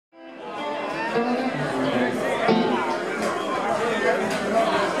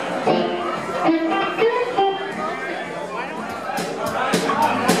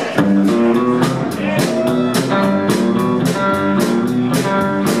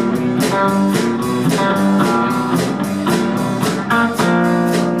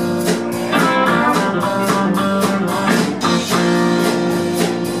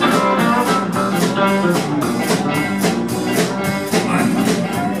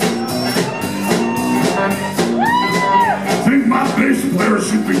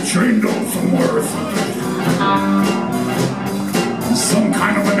Should be trained on somewhere, some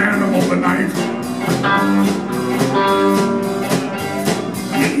kind of an animal tonight.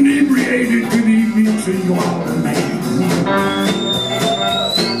 Inebriated, good evening to you all tonight.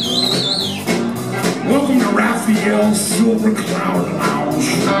 Welcome to Raphael's Silver Cloud Lounge.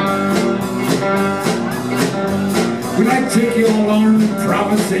 We'd like to take you all on an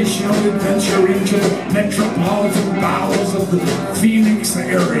improvisational adventure into the metropolitan bowels of the Phoenix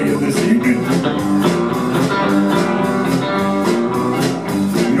area this evening.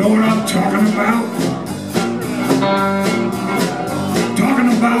 You know what I'm talking about? Talking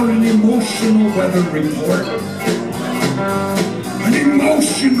about an emotional weather report. An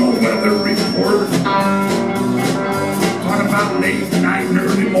emotional weather report. Talking about late night and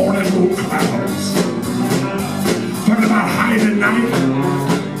early morning low clouds. Talking about high tonight,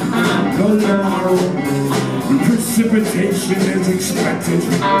 low tomorrow, and precipitation is expected.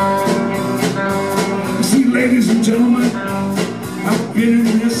 See, ladies and gentlemen, I've been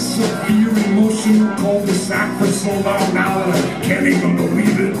in this severe emotional cul-de-sac for so long now that I can't even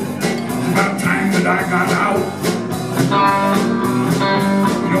believe it. It's about time that I got out.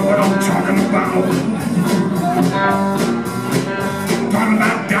 You know what I'm talking about? Talking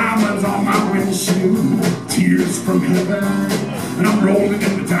about diamonds on my windshield, tears from heaven, and I'm rolling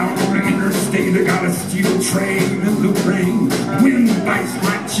into town on the interstate. I got a steel train in the rain. Wind bites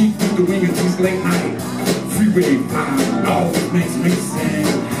my cheek through the wing. It's late night. Freeway flying always makes me sing.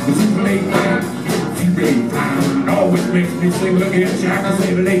 It's late night. Freeway flying always makes me sing. Look at Jack, I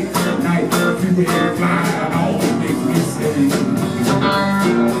say late night. Freeway flying always makes me sing.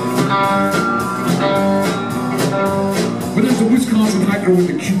 But there's a Wisconsin hiker with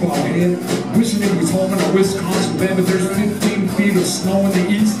a cue ball head, wishing he was home in a Wisconsin band, but there's 15 feet of snow in the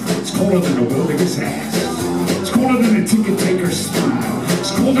east. It's colder than a wilderness ass. It's colder than a ticket taker's smile.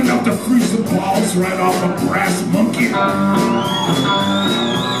 It's cold enough to freeze the balls right off a brass monkey.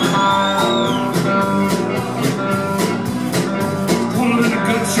 Colder than a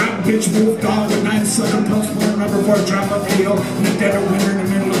gunshot bitch wolf dog with 9 sucker puffs, one rubber for a drop of hail in the dead of winter in the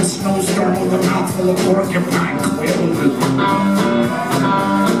middle of a snowstorm with a mouthful of porcupine quills. It's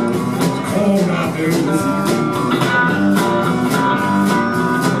cold out there.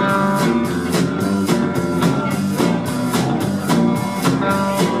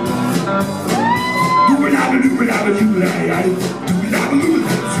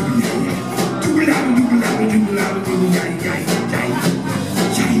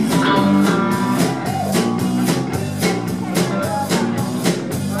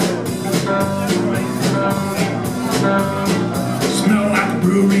 Smell like a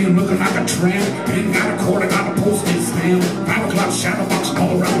brewery and looking like a tramp. Ain't got a quarter, got a postage stamp. 5 o'clock shadow boxing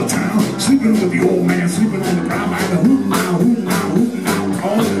all around the town. Sleeping with the old man, sleeping on the ground. I go hoot now, hoot now, hoot now.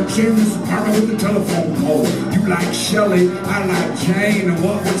 Call, sharing this apartment with the telephone pole. You like Shelley, I like Jane. And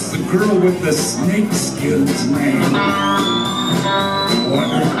what was the girl with the snake skins name?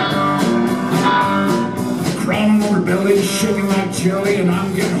 Crawling on her belly, shaking like jelly, and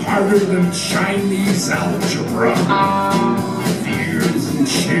I'm getting harder than Chinese algebra. Fears and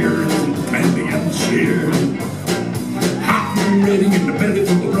cheers and plenty and cheers. Hot and ready in the belly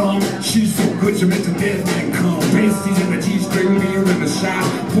full of rum. She's so good she makes a dead man come. Pasties in the G-string, beer in the shot,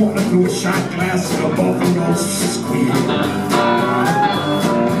 pouring through a shot glass of a buffalo squeal.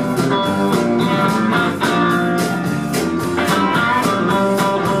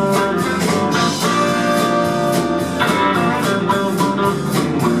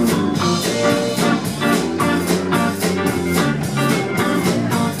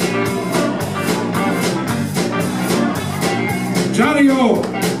 Johnny O,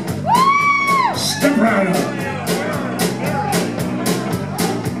 step right up.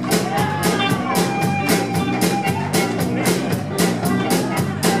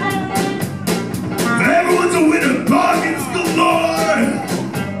 Everyone's a winner, bargains galore.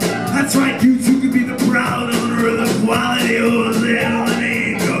 That's right, you two could be the proud owner of the quality over there on the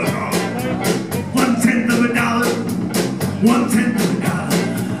name goes on. 1/10 of a dollar, 1/10 of a dollar.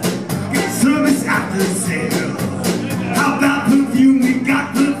 Get service after the sale. How about perfume? We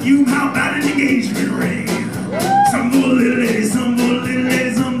got perfume. How about it?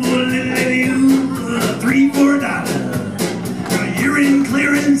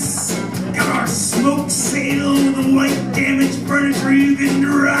 been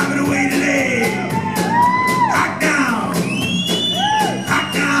driving away today. Hot down,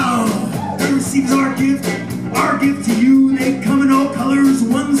 hot down. Who receives our gift to you. They come in all colors,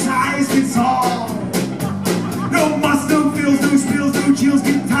 one size fits all. No muss, no fills, no spills, no chills.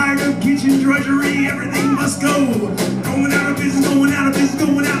 Get tired of kitchen drudgery, everything must go. Going out of business, going out of business,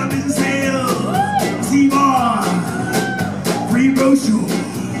 going out of business. Hell, C-Bar, free brochure,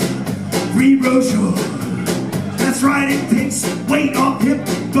 free brochure. That's right, it takes weight off hip,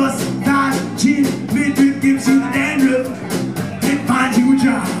 bust, thigh, chin, midriff, gives you the dandruff. It finds you a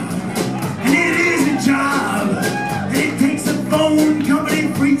job, and it is a job. And it takes a phone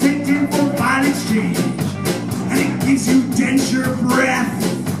company, free take 10 for file exchange. And it gives you denture breath.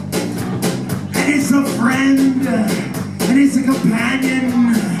 And it's a friend, and it's a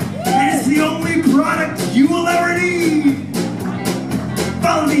companion, and it's the only product you will ever need.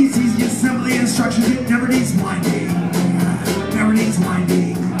 Follow these easy assembly instructions, it never needs winding. Never needs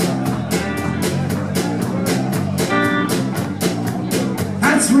winding.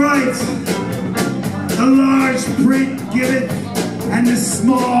 That's right. The large print giveth, and the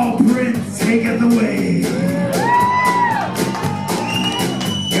small print taketh away.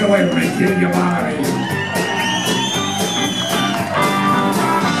 Get away from me, kid, you bother me.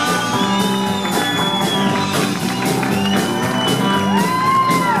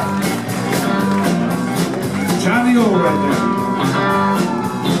 Johnny Oberdofer.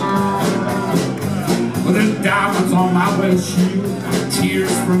 Well, there's diamonds on my west shoe,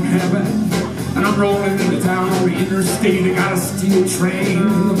 tears from heaven, and I'm rolling into town on the interstate. I got a steel train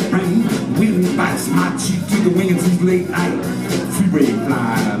in the rain. Wind bites my cheek through the wing. It's these late night freeway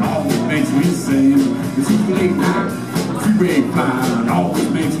flying, always makes me sing. It's these late night freeway flying, always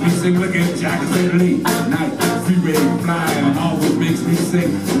makes me sing. Look at Jack, it's that late night freeway flying, always makes me sing.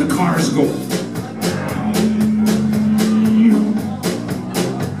 And the cars go.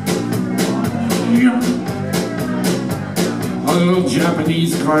 All the little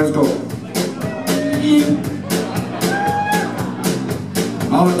Japanese cars go.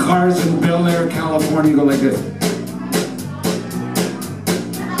 All the cars in Bel Air, California go like this.